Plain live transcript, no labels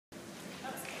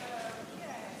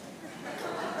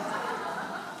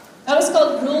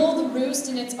called Rule the Roost,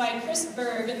 and it's by Chris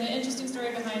Berg. And the interesting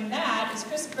story behind that is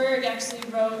Chris Berg actually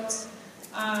wrote,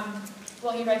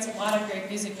 well, he writes a lot of great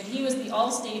music, but he was the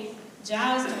All-State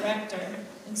jazz director.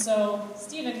 And so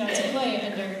Stephen got to play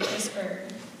under Chris Berg.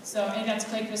 So, and got to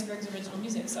play Chris Berg's original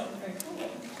music, so very cool.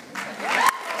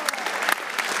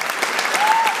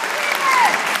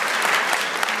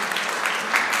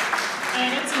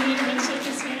 And it's easy to shake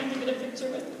his hand to get a picture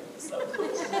with him. So cool.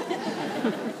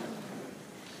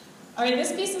 All right,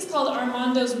 this piece is called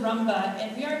Armando's Rhumba,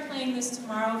 and we are playing this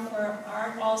tomorrow for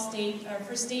our All-State, our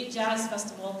first state jazz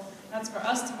festival. That's for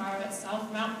us tomorrow at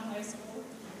South Mountain High School.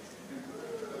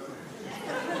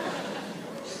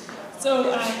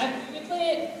 So we play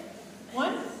it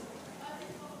 1,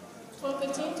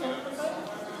 12:15, 12:45.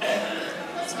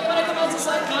 So if you want to come out to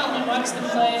South Mountain and watch them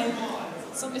play,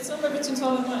 it's somewhere between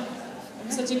 12 and 1.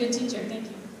 I'm such a good teacher, thank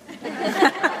you.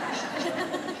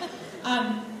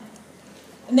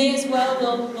 And they as well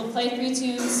will play 3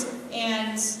 tunes,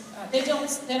 and they don't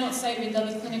sight read. They'll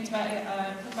be clinicked by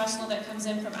a professional that comes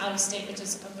in from out of state, which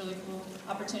is a really cool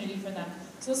opportunity for them.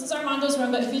 So this is Armando's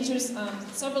Rhumba. It features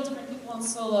several different people on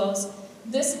solos.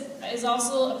 This is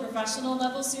also a professional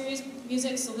level series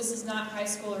music, so this is not high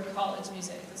school or college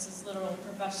music. This is literal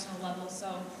professional level.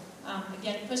 So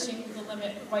again, pushing the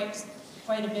limit quite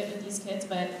a bit with these kids,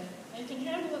 but they can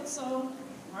handle it, so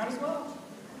might as well.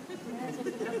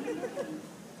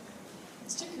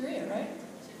 It's Chick Corea, right?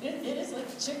 It is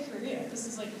like Chick Corea. This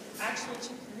is like actual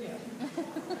Chick Corea.